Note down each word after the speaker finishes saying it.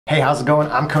Hey, how's it going?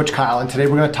 I'm Coach Kyle, and today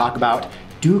we're going to talk about,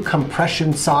 do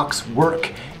compression socks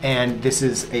work? And this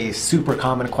is a super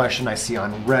common question I see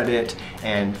on Reddit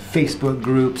and Facebook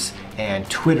groups and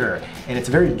Twitter. And it's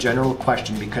a very general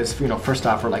question because, first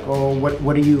off, we're like, oh,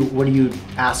 what are you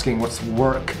asking? What's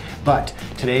work? But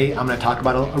today I'm going to talk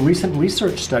about a recent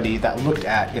research study that looked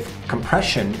at if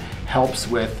compression helps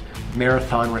with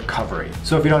marathon recovery.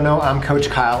 So if you don't know, I'm Coach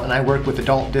Kyle and I work with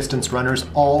adult distance runners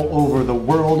all over the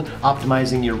world,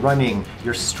 optimizing your running,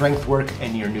 your strength work,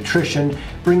 and your nutrition,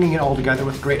 bringing it all together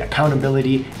with great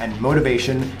accountability and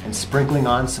motivation, and sprinkling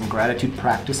on some gratitude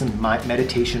practice and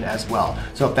meditation as well.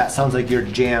 So if that sounds like your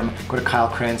jam, go to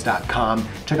kylekranz.com,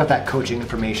 check out that coaching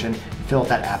information, fill out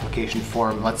that application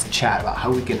form. Let's chat about how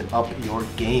we can up your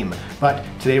game. But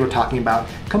today we're talking about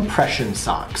compression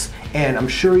socks. And I'm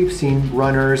sure you've seen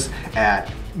runners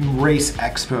at race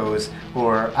expos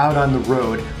or out on the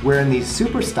road wearing these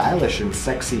super stylish and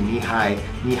sexy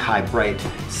knee-high bright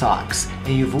socks.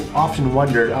 And you've often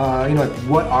wondered,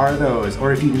 what are those?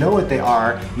 Or if you know what they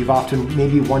are, you've often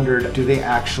maybe wondered, do they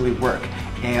actually work?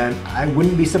 And I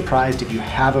wouldn't be surprised if you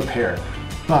have a pair,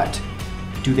 but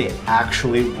do they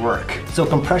actually work? So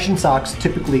compression socks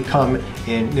typically come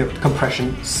in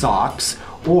compression socks,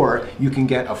 or you can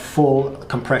get a full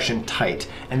compression tight,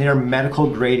 and they're medical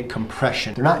grade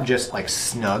compression. They're not just like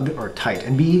snug or tight.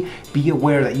 And be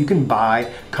aware that you can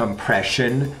buy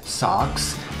compression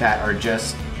socks that are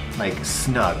just like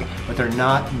snug, but they're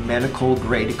not medical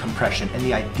grade compression. And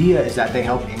the idea is that they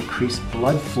help increase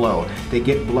blood flow. They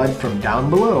get blood from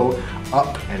down below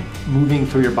up and moving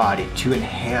through your body to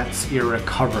enhance your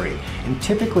recovery. And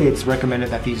typically it's recommended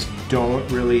that these don't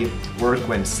really work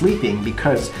when sleeping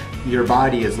because your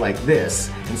body is like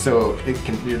this, and so it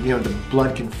can, the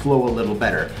blood can flow a little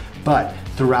better. But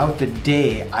throughout the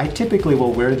day, I typically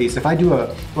will wear these. If I do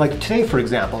like today, for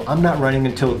example, I'm not running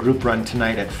until a group run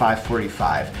tonight at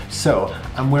 5:45. So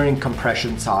I'm wearing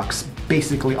compression socks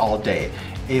basically all day.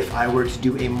 If I were to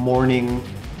do a morning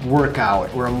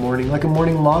workout or a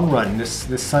morning long run, this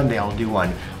Sunday I'll do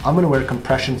one, I'm gonna wear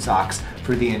compression socks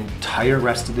for the entire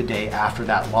rest of the day after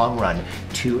that long run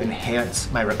to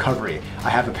enhance my recovery.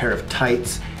 I have a pair of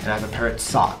tights and I have a pair of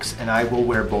socks, and I will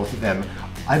wear both of them.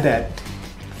 I bet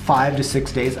 5 to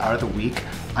 6 days out of the week,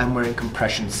 I'm wearing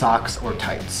compression socks or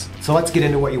tights. So let's get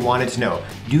into what you wanted to know.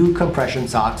 Do compression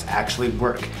socks actually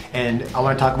work? And I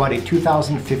want to talk about a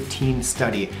 2015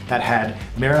 study that had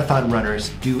marathon runners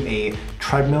do a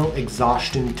treadmill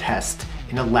exhaustion test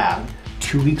in a lab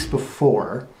 2 weeks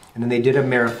before, and then they did a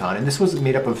marathon. And this was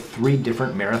made up of 3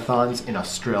 different marathons in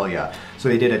Australia. So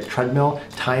they did a treadmill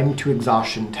time to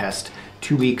exhaustion test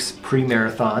 2 weeks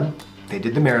pre-marathon. They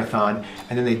did the marathon,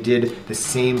 and then they did the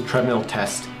same treadmill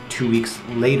test 2 weeks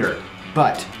later.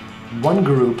 But one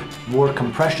group wore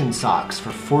compression socks for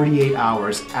 48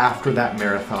 hours after that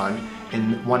marathon,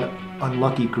 and one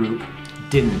unlucky group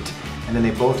didn't. And then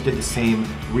they both did the same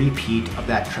repeat of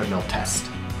that treadmill test.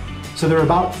 So there were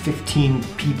about 15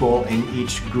 people in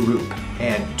each group,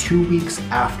 and 2 weeks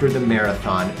after the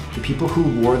marathon, the people who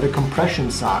wore the compression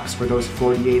socks for those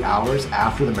 48 hours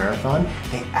after the marathon,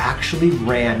 they actually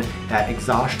ran that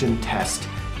exhaustion test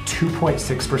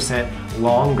 2.6%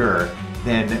 longer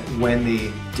than when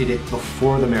they did it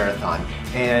before the marathon.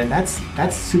 And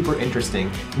that's super interesting.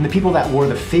 And the people that wore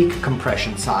the fake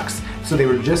compression socks, so they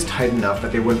were just tight enough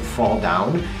that they wouldn't fall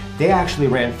down, they actually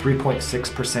ran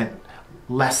 3.6%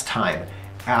 less time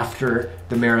after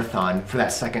the marathon for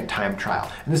that second time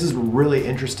trial. And this is really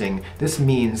interesting. This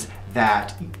means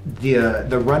that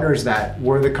the runners that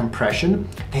wore the compression,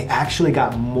 they actually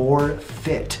got more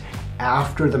fit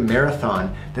after the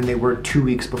marathon than they were 2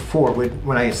 weeks before,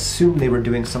 when I assume they were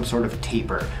doing some sort of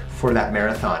taper for that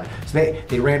marathon. So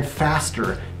they ran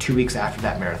faster 2 weeks after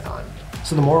that marathon.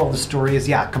 So the moral of the story is,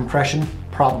 yeah, compression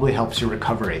probably helps your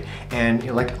recovery. And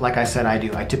like I said,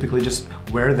 I typically just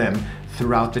wear them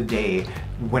throughout the day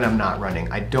when I'm not running.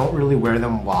 I don't really wear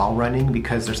them while running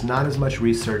because there's not as much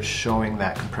research showing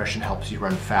that compression helps you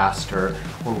run faster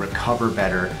or recover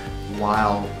better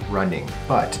while running.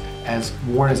 But as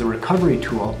worn as a recovery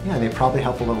tool, yeah, they probably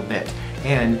help a little bit.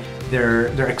 And they're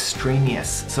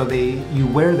extraneous, so you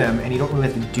wear them and you don't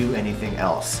really have to do anything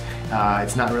else.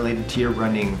 It's not related to your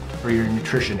running or your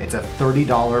nutrition. It's a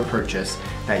 $30 purchase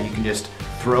that you can just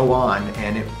throw on,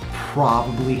 and it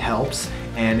probably helps,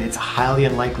 and it's highly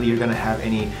unlikely you're gonna have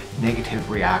any negative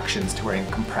reactions to wearing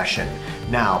compression.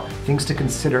 Now, things to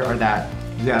consider are that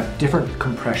You have different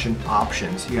compression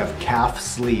options. You have calf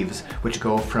sleeves, which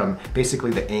go from basically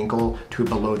the ankle to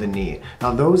below the knee.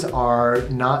 Now those are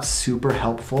not super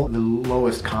helpful, the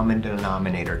lowest common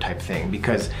denominator type thing,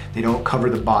 because they don't cover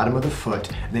the bottom of the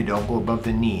foot and they don't go above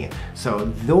the knee. So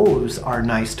those are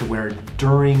nice to wear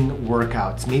during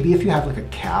workouts. Maybe if you have like a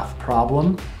calf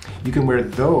problem, you can wear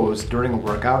those during a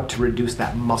workout to reduce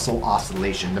that muscle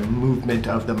oscillation, the movement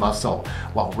of the muscle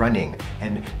while running.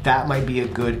 And that might be a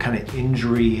good kind of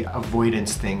injury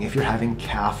avoidance thing if you're having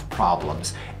calf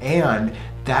problems. And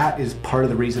that is part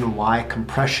of the reason why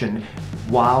compression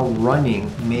while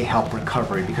running may help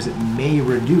recovery, because it may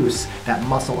reduce that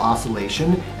muscle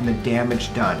oscillation and the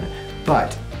damage done.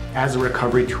 But as a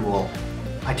recovery tool,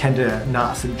 I tend to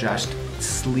not suggest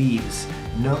sleeves,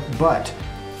 but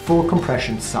full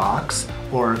compression socks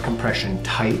or compression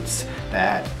tights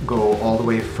that go all the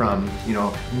way from,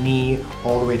 knee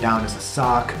all the way down as a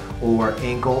sock, or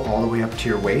ankle all the way up to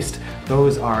your waist.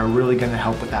 Those are really going to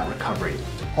help with that recovery.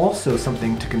 Also,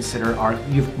 something to consider are,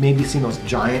 you've maybe seen those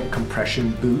giant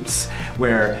compression boots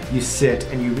where you sit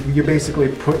and you basically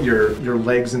put your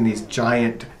legs in these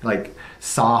giant, like,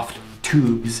 soft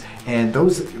tubes, and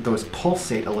those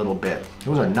pulsate a little bit.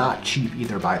 Those are not cheap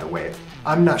either, by the way.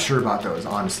 I'm not sure about those,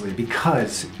 honestly,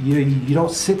 because you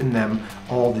don't sit in them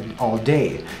all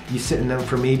day. You sit in them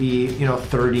for maybe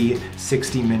 30,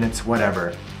 60 minutes,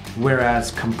 whatever.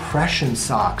 Whereas compression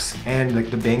socks and like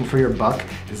the bang for your buck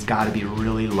has got to be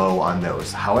really low on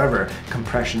those. However,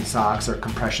 compression socks or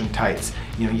compression tights,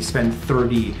 you spend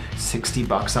 30, 60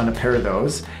 bucks on a pair of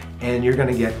those, and you're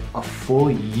gonna get a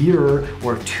full year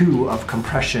or two of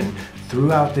compression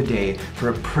throughout the day for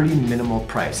a pretty minimal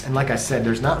price. And like I said,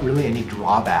 there's not really any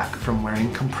drawback from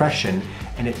wearing compression,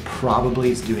 and it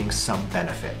probably is doing some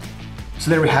benefit.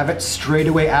 So there we have it. Straight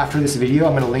away after this video,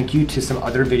 I'm gonna link you to some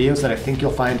other videos that I think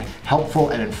you'll find helpful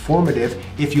and informative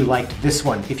if you liked this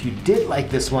one. If you did like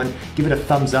this one, give it a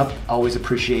thumbs up. Always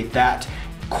appreciate that.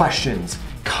 Questions,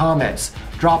 comments,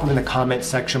 drop them in the comment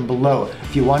section below.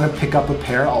 If you want to pick up a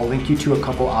pair, I'll link you to a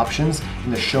couple options in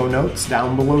the show notes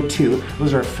down below too.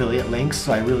 Those are affiliate links,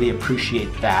 so I really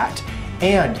appreciate that.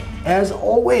 And as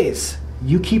always,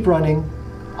 you keep running,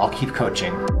 I'll keep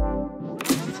coaching.